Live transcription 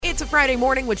It's a Friday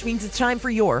morning, which means it's time for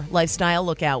your Lifestyle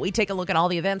Lookout. We take a look at all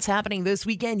the events happening this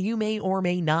weekend you may or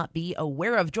may not be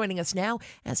aware of. Joining us now,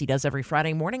 as he does every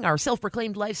Friday morning, our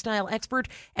self-proclaimed lifestyle expert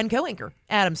and co-anchor,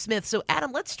 Adam Smith. So,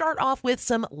 Adam, let's start off with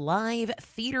some live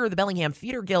theater. The Bellingham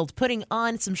Theatre Guild putting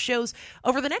on some shows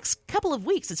over the next couple of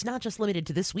weeks. It's not just limited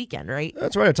to this weekend, right?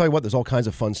 That's right. I tell you what, there's all kinds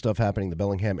of fun stuff happening in the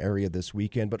Bellingham area this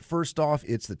weekend. But first off,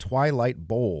 it's the Twilight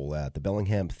Bowl at the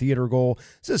Bellingham Theatre Guild.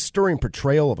 It's a stirring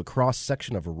portrayal of a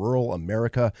cross-section of rural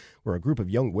America where a group of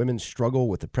young women struggle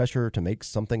with the pressure to make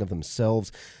something of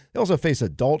themselves. They also face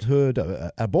adulthood.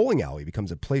 A bowling alley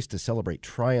becomes a place to celebrate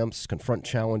triumphs, confront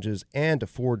challenges, and to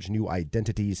forge new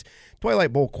identities.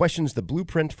 Twilight Bowl questions the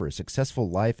blueprint for a successful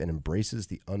life and embraces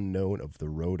the unknown of the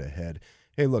road ahead.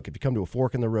 Hey, look, if you come to a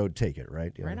fork in the road, take it,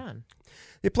 right? Right on.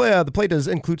 The play does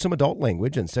include some adult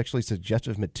language and sexually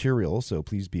suggestive material, so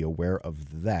please be aware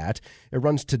of that. It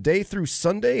runs today through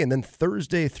Sunday and then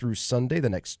Thursday through Sunday, the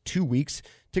next 2 weeks.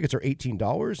 Tickets are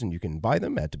 $18, and you can buy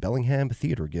them at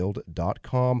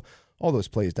BellinghamTheatreGuild.com. All those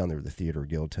plays down there at the Theatre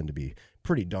Guild tend to be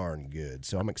pretty darn good,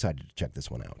 so I'm excited to check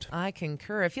this one out. I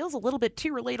concur. It feels a little bit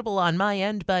too relatable on my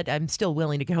end, but I'm still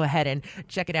willing to go ahead and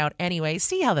check it out anyway,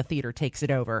 see how the theater takes it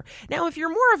over. Now, if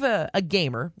you're more of a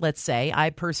gamer, let's say,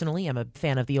 I personally am a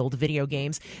fan of the old video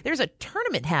games, there's a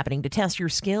tournament happening to test your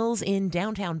skills in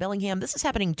downtown Bellingham. This is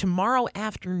happening tomorrow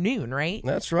afternoon, right?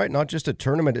 That's right. Not just a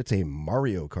tournament, it's a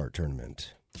MarioKart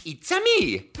tournament. It's-a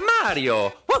me,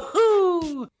 Mario!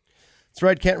 Woohoo! That's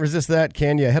right, can't resist that,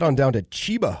 can you? Head on down to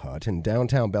Cheba Hut in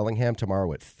downtown Bellingham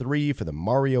tomorrow at 3 for the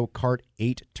MarioKart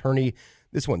 8 tourney.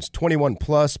 This one's 21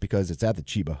 plus because it's at the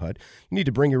Cheba Hut. You need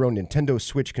to bring your own Nintendo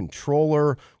Switch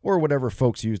controller or whatever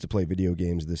folks use to play video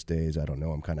games these days. I don't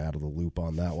know. I'm kind of out of the loop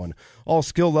on that one. All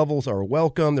skill levels are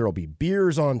welcome. There will be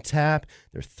beers on tap.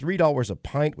 They're $3 a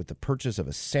pint with the purchase of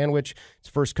a sandwich. It's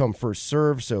first come, first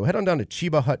serve. So head on down to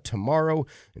Cheba Hut tomorrow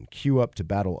and queue up to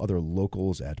battle other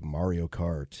locals at Mario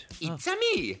Kart. It's-a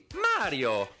me,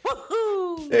 Mario!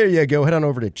 Woohoo! There you go. Head on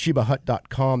over to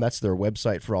ChebaHut.com. That's their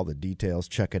website for all the details.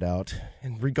 Check it out.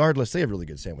 And regardless, they have really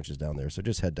good sandwiches down there, so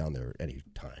just head down there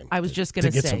anytime. I was just going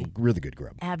to say. To get some really good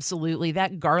grub. Absolutely.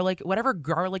 That garlic, whatever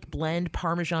garlic blend,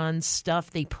 Parmesan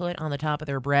stuff they put on the top of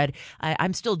their bread,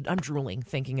 I'm drooling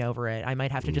thinking over it. I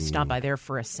might have to just stop by there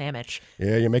for a sandwich.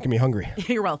 Yeah, you're making me hungry.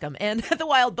 You're welcome. And the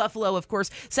Wild Buffalo, of course,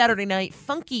 Saturday night,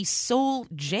 funky soul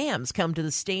jams come to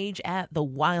the stage at the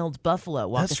Wild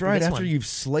Buffalo. That's right. After you've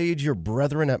slayed your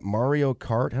brethren at Mario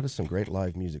Kart, how does some great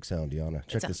live music sound, Dianna?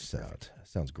 Check this out.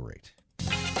 Sounds great.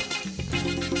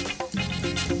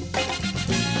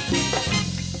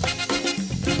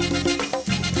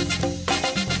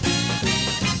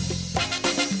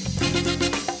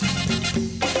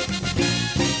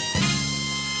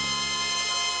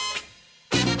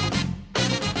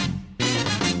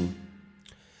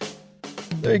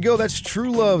 There you go. That's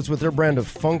True Loves with their brand of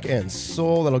funk and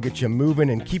soul that'll get you moving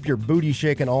and keep your booty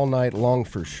shaking all night long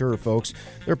for sure, folks.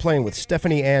 They're playing with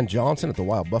Stephanie Ann Johnson at the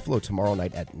Wild Buffalo tomorrow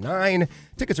night at 9.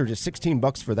 Tickets are just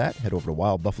 $16 for that. Head over to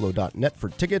wildbuffalo.net for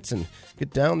tickets and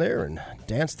get down there and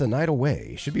dance the night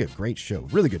away. Should be a great show.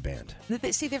 Really good band.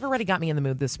 See, they've already got me in the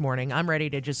mood this morning. I'm ready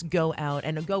to just go out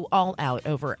and go all out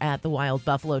over at the Wild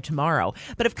Buffalo tomorrow.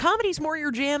 But if comedy's more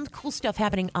your jam, cool stuff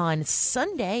happening on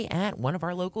Sunday at one of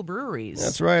our local breweries.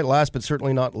 That's right. Last but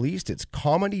certainly not least, it's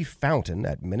Comedy Fountain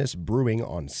at Menace Brewing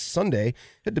on Sunday.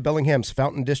 Head to Bellingham's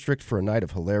Fountain District for a night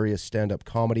of hilarious stand-up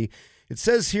comedy. It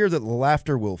says here that the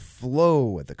laughter will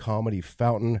flow at the Comedy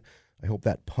Fountain. I hope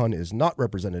that pun is not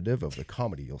representative of the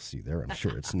comedy you'll see there. I'm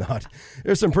sure it's not.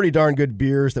 There's some pretty darn good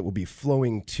beers that will be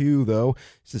flowing too, though.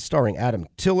 This is starring Adam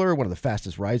Tiller, one of the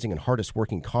fastest rising and hardest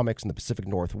working comics in the Pacific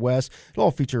Northwest.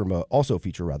 It'll also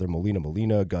feature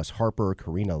Molina, Gus Harper,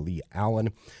 Karina Lee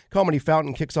Allen. Comedy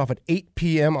Fountain kicks off at 8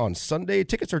 p.m. on Sunday.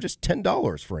 Tickets are just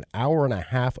 $10 for an hour and a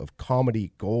half of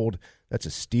comedy gold. That's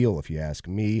a steal if you ask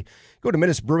me. Go to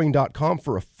menacebrewing.com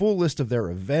for a full list of their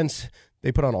events.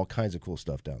 They put on all kinds of cool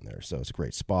stuff down there, so it's a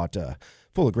great spot,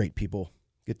 full of great people.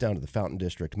 Get down to the Fountain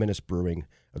District, Menace Brewing,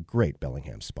 a great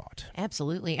Bellingham spot.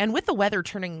 Absolutely. And with the weather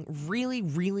turning really,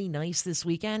 really nice this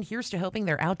weekend, here's to hoping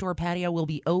their outdoor patio will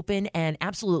be open and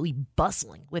absolutely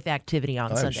bustling with activity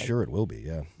on Sunday. I'm sure it will be,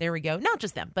 yeah. There we go. Not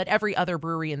just them, but every other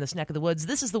brewery in this neck of the woods.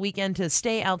 This is the weekend to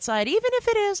stay outside, even if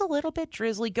it is a little bit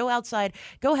drizzly. Go outside,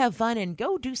 go have fun, and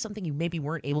go do something you maybe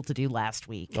weren't able to do last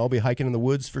week. I'll be hiking in the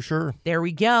woods for sure. There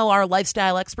we go. Our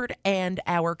lifestyle expert and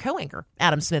our co-anchor,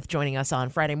 Adam Smith, joining us on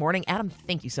Friday morning. Adam,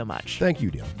 thank you so much. Thank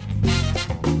you, Dion.